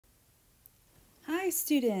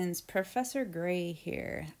students, Professor Gray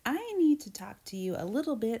here. I need to talk to you a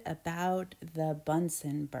little bit about the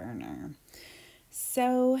Bunsen burner.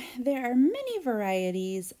 So there are many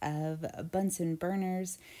varieties of Bunsen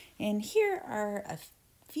burners, and here are a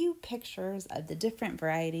few pictures of the different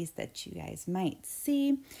varieties that you guys might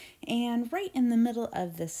see. And right in the middle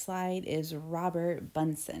of this slide is Robert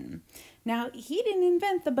Bunsen. Now, he didn't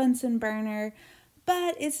invent the Bunsen burner,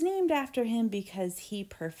 but it's named after him because he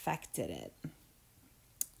perfected it.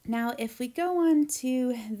 Now, if we go on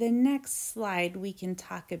to the next slide, we can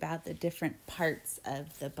talk about the different parts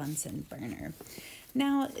of the Bunsen burner.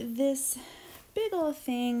 Now, this big old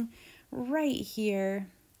thing right here,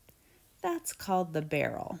 that's called the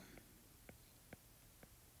barrel.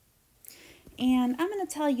 And I'm going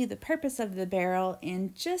to tell you the purpose of the barrel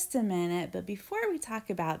in just a minute, but before we talk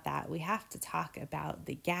about that, we have to talk about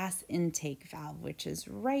the gas intake valve, which is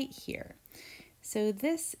right here. So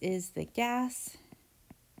this is the gas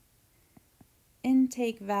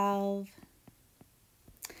intake valve,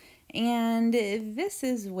 and this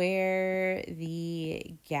is where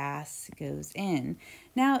the gas goes in.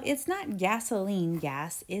 Now, it's not gasoline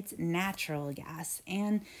gas, it's natural gas,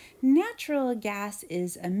 and natural gas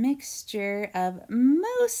is a mixture of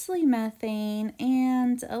mostly methane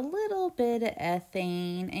and a little bit of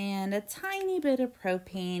ethane and a tiny bit of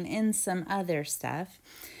propane and some other stuff.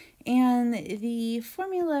 And the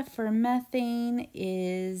formula for methane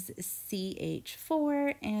is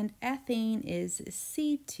CH4 and ethane is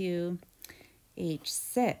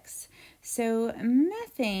C2H6. So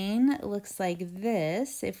methane looks like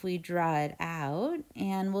this if we draw it out,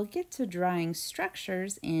 and we'll get to drawing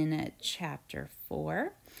structures in chapter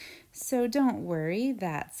 4. So don't worry,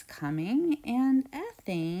 that's coming. And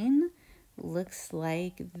ethane looks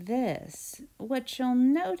like this. What you'll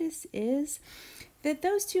notice is that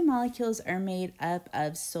those two molecules are made up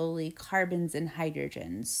of solely carbons and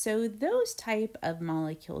hydrogens. So those type of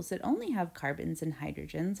molecules that only have carbons and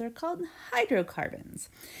hydrogens are called hydrocarbons.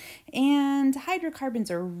 And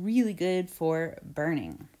hydrocarbons are really good for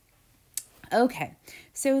burning. Okay,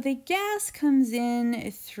 so the gas comes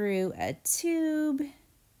in through a tube,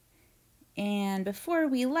 and before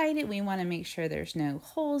we light it, we want to make sure there's no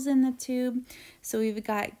holes in the tube. So we've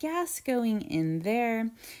got gas going in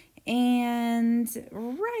there. And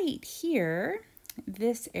right here,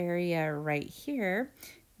 this area right here,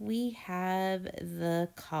 we have the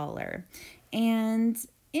collar. And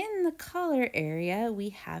in the collar area, we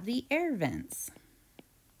have the air vents.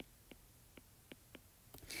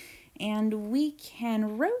 And we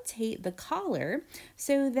can rotate the collar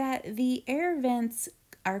so that the air vents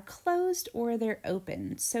are closed or they're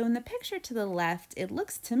open. So in the picture to the left, it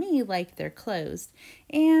looks to me like they're closed.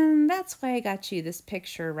 And that's why I got you this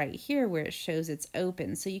picture right here where it shows it's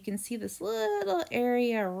open. So you can see this little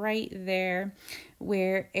area right there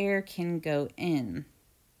where air can go in.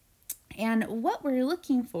 And what we're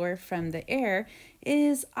looking for from the air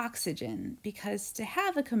is oxygen, because to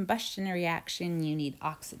have a combustion reaction, you need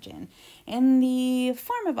oxygen. And the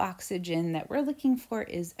form of oxygen that we're looking for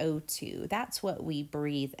is O2. That's what we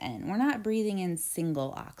breathe in. We're not breathing in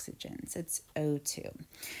single oxygens, it's O2.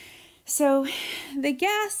 So the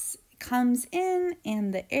gas comes in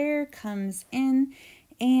and the air comes in,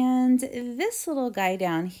 and this little guy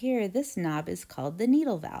down here, this knob is called the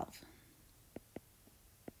needle valve.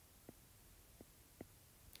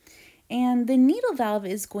 And the needle valve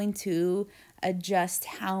is going to adjust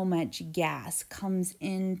how much gas comes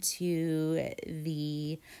into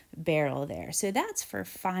the barrel there. So that's for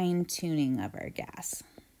fine tuning of our gas.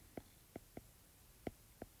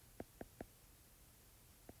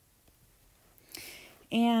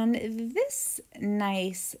 And this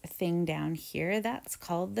nice thing down here, that's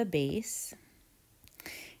called the base.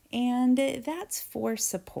 And that's for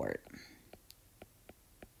support.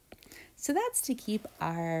 So that's to keep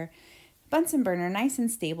our Bunsen burner nice and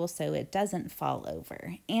stable so it doesn't fall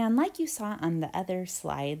over. And like you saw on the other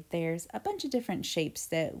slide, there's a bunch of different shapes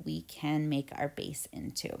that we can make our base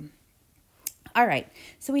into. All right,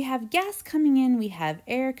 so we have gas coming in, we have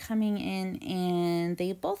air coming in, and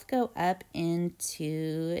they both go up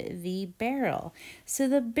into the barrel. So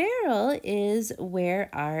the barrel is where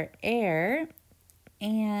our air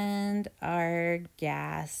and our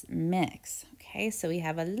gas mix. Okay, so we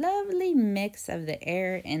have a lovely mix of the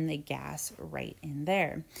air and the gas right in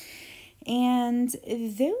there. And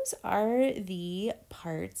those are the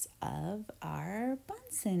parts of our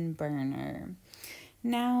Bunsen burner.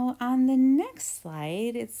 Now, on the next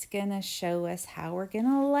slide, it's going to show us how we're going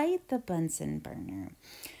to light the Bunsen burner.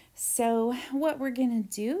 So what we're going to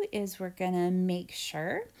do is we're going to make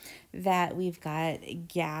sure that we've got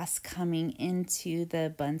gas coming into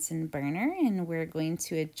the Bunsen burner, and we're going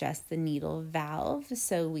to adjust the needle valve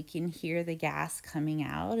so we can hear the gas coming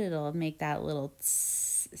out. It'll make that little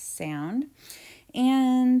tss sound.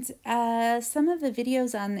 And some of the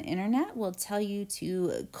videos on the internet will tell you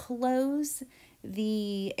to close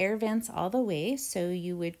the air vents all the way. So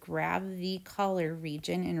you would grab the collar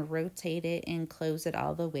region and rotate it and close it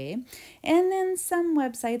all the way. And then some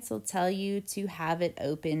websites will tell you to have it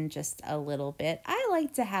open just a little bit. I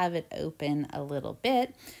like to have it open a little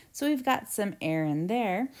bit. So we've got some air in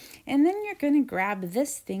there. And then you're going to grab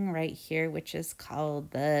this thing right here, which is called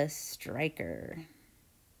the striker.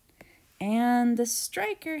 And the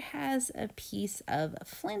striker has a piece of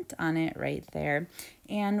flint on it right there.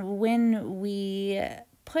 And when we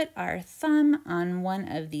put our thumb on one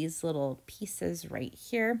of these little pieces right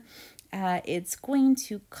here, it's going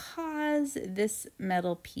to cause this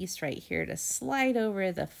metal piece right here to slide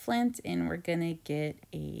over the flint, and we're going to get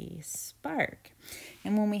a spark.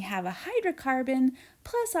 And when we have a hydrocarbon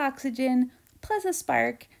plus oxygen plus a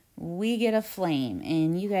spark, we get a flame,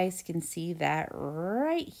 and you guys can see that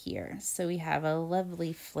right here. So we have a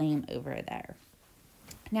lovely flame over there.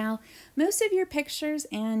 Now, most of your pictures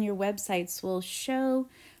and your websites will show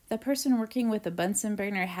the person working with a Bunsen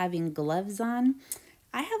burner having gloves on.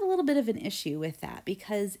 I have a little bit of an issue with that,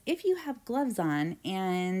 because if you have gloves on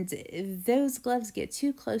and those gloves get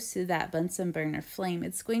too close to that Bunsen burner flame,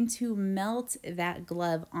 it's going to melt that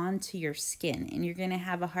glove onto your skin, and you're going to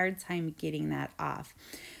have a hard time getting that off.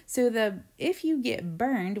 So if you get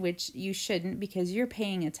burned, which you shouldn't because you're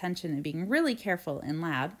paying attention and being really careful and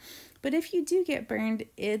loud, but if you do get burned,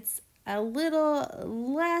 it's a little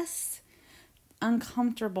less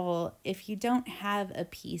uncomfortable if you don't have a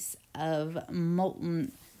piece of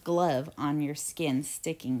molten glove on your skin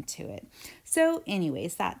sticking to it. So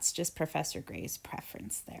anyways, that's just Professor Gray's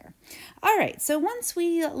preference there. All right, so once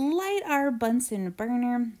we light our Bunsen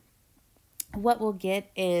burner, what we'll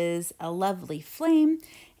get is a lovely flame.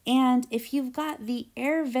 And if you've got the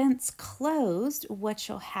air vents closed, what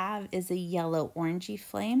you'll have is a yellow orangey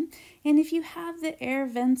flame. And if you have the air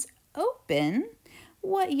vents open,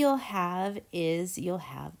 what you'll have is you'll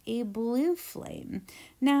have a blue flame.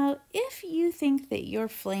 Now, if you think that your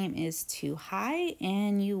flame is too high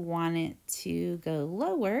and you want it to go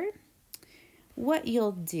lower, what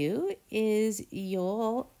you'll do is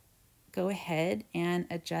you'll go ahead and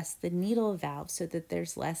adjust the needle valve so that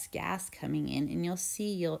there's less gas coming in, and you'll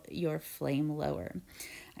see your flame lower.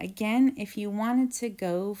 Again, if you wanted to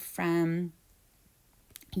go from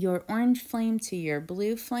your orange flame to your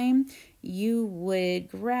blue flame, you would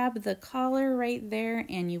grab the collar right there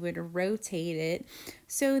and you would rotate it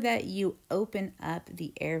so that you open up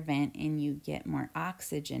the air vent and you get more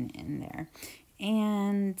oxygen in there.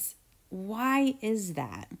 And why is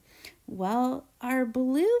that? Well, our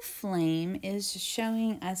blue flame is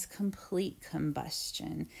showing us complete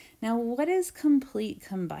combustion. Now, what is complete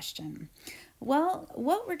combustion? Well,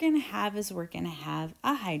 what we're going to have is we're going to have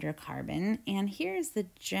a hydrocarbon, and here's the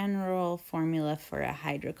general formula for a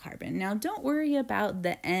hydrocarbon. Now, don't worry about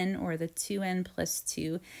the N or the 2N plus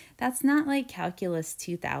 2. That's not like Calculus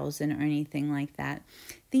 2000 or anything like that.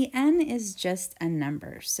 The N is just a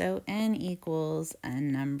number, so N equals a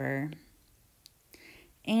number.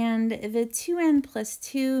 And the 2N plus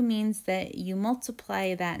 2 means that you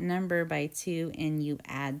multiply that number by 2 and you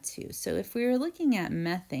add 2. So if we were looking at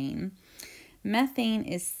methane, methane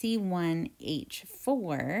is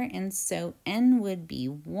C1H4, and so N would be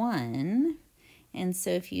 1. And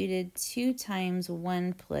so if you did 2 times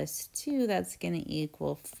 1 plus 2, that's going to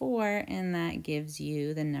equal 4, and that gives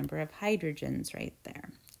you the number of hydrogens right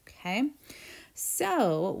there. Okay,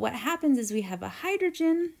 so what happens is we have a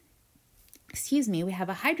hydrocarbon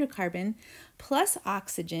plus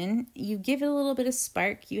oxygen. You give it a little bit of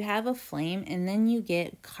spark, you have a flame, and then you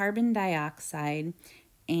get carbon dioxide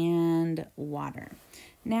and water.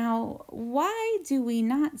 Now, why do we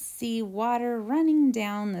not see water running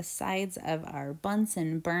down the sides of our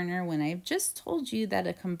Bunsen burner when I've just told you that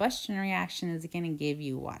a combustion reaction is going to give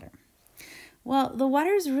you water? Well, the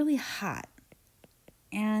water is really hot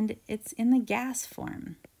and it's in the gas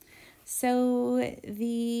form. So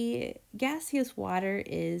the gaseous water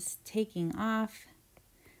is taking off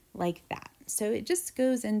like that. So it just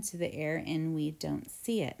goes into the air and we don't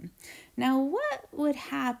see it. Now, what would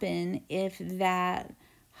happen if that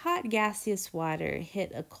hot gaseous water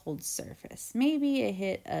hit a cold surface? Maybe it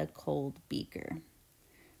hit a cold beaker.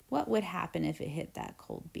 What would happen if it hit that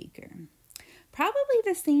cold beaker? Probably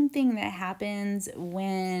the same thing that happens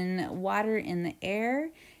when water in the air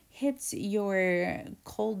hits your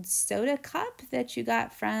cold soda cup that you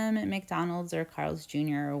got from McDonald's or Carl's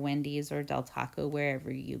Jr. or Wendy's or Del Taco,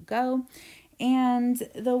 wherever you go. And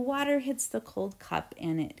the water hits the cold cup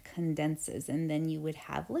and it condenses, and then you would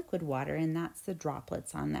have liquid water, and that's the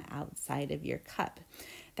droplets on the outside of your cup.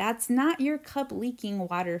 That's not your cup leaking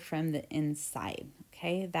water from the inside,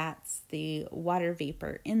 okay? That's the water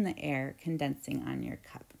vapor in the air condensing on your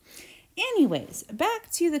cup. Anyways,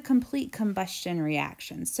 back to the complete combustion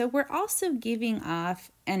reaction. So we're also giving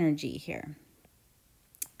off energy here.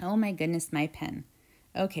 Oh my goodness, my pen.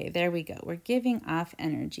 Okay, there we go. We're giving off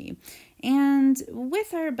energy. And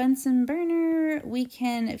with our Bunsen burner, we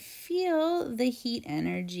can feel the heat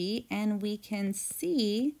energy and we can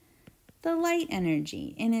see the light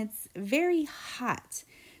energy. And it's very hot.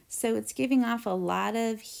 So it's giving off a lot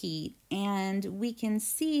of heat, and we can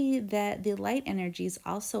see that the light energy is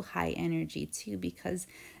also high energy too, because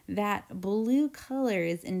that blue color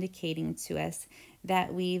is indicating to us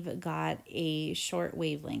that we've got a short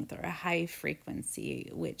wavelength or a high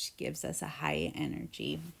frequency, which gives us a high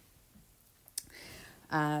energy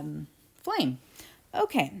flame.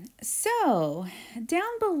 Okay, so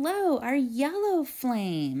down below, our yellow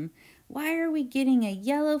flame. Why are we getting a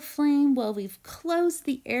yellow flame? Well, we've closed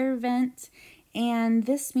the air vent, and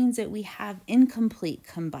this means that we have incomplete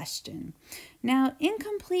combustion. Now,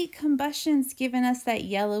 incomplete combustion's given us that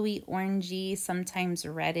yellowy, orangey, sometimes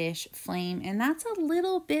reddish flame, and that's a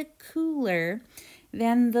little bit cooler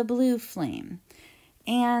than the blue flame.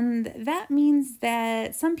 And that means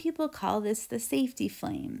that some people call this the safety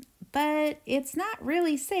flame, but it's not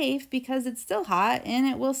really safe because it's still hot and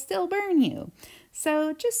it will still burn you.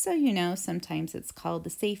 So just so you know, sometimes it's called the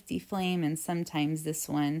safety flame, and sometimes this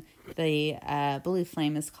one, the blue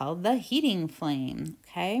flame, is called the heating flame,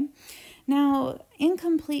 okay? Now,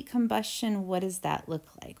 incomplete combustion, what does that look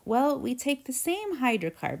like? Well, we take the same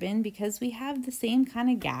hydrocarbon because we have the same kind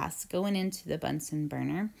of gas going into the Bunsen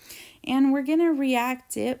burner, and we're going to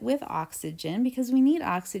react it with oxygen because we need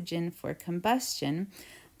oxygen for combustion.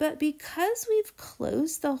 But because we've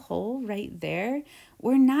closed the hole right there,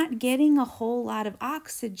 we're not getting a whole lot of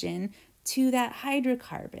oxygen to that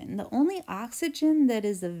hydrocarbon. The only oxygen that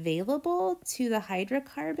is available to the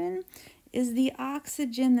hydrocarbon is the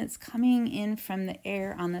oxygen that's coming in from the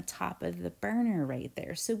air on the top of the burner right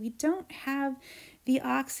there. So we don't have the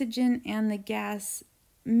oxygen and the gas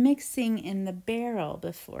mixing in the barrel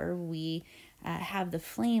before we have the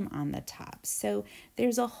flame on the top. So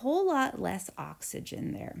there's a whole lot less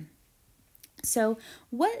oxygen there. So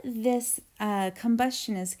what this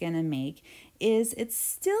combustion is going to make is it's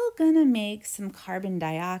still going to make some carbon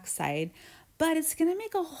dioxide, but it's going to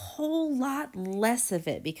make a whole lot less of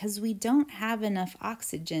it because we don't have enough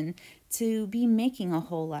oxygen to be making a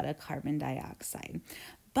whole lot of carbon dioxide.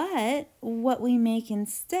 But what we make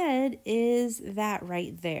instead is that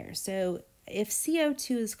right there. So if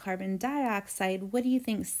CO2 is carbon dioxide, what do you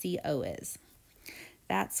think CO is?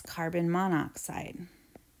 That's carbon monoxide.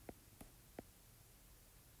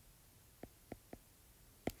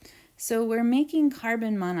 So we're making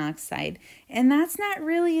carbon monoxide, and that's not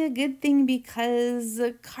really a good thing because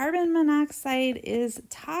carbon monoxide is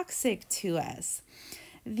toxic to us.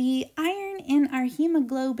 The iron in our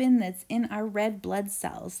hemoglobin that's in our red blood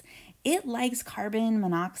cells, it likes carbon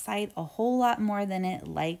monoxide a whole lot more than it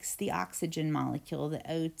likes the oxygen molecule, the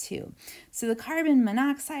O2. So the carbon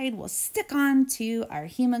monoxide will stick on to our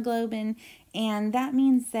hemoglobin, and that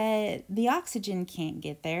means that the oxygen can't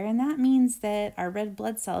get there, and that means that our red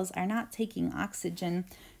blood cells are not taking oxygen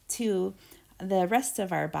to the rest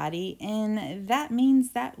of our body, and that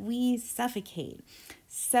means that we suffocate.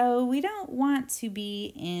 So we don't want to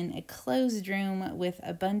be in a closed room with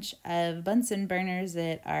a bunch of Bunsen burners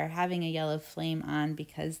that are having a yellow flame on,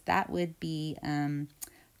 because that would be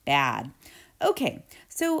bad. Okay,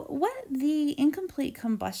 so what the incomplete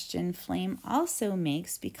combustion flame also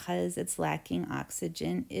makes, because it's lacking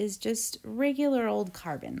oxygen, is just regular old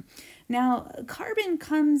carbon. Now, carbon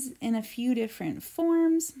comes in a few different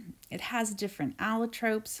forms. It has different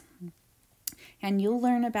allotropes, and you'll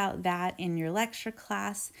learn about that in your lecture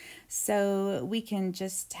class. So we can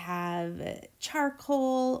just have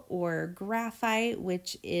charcoal or graphite,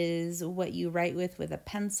 which is what you write with a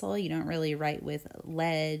pencil. You don't really write with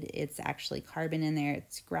lead. It's actually carbon in there.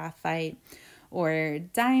 It's graphite, or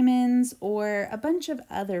diamonds, or a bunch of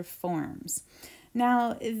other forms.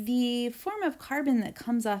 Now, the form of carbon that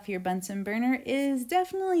comes off your Bunsen burner is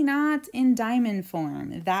definitely not in diamond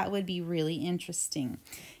form. That would be really interesting.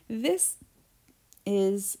 This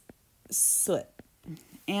is soot,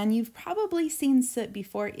 and you've probably seen soot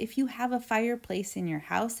before. If you have a fireplace in your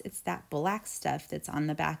house, it's that black stuff that's on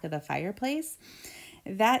the back of the fireplace.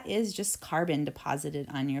 that is just carbon deposited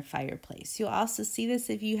on your fireplace. You'll also see this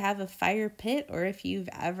if you have a fire pit or if you've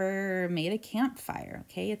ever made a campfire,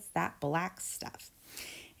 okay? It's that black stuff.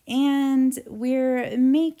 And we're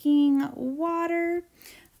making water,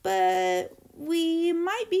 but we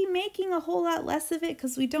might be making a whole lot less of it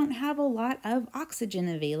because we don't have a lot of oxygen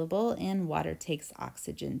available, and water takes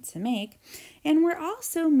oxygen to make. And we're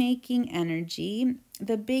also making energy.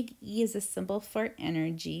 The big E is a symbol for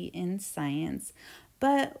energy in science.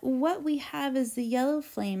 But what we have is the yellow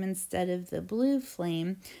flame instead of the blue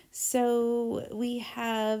flame. So we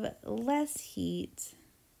have less heat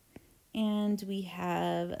and we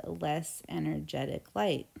have less energetic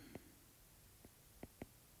light.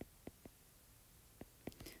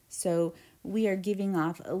 So we are giving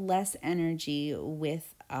off less energy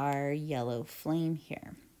with our yellow flame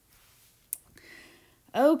here.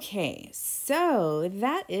 Okay, so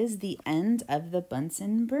that is the end of the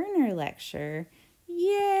Bunsen burner lecture.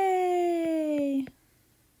 Yay!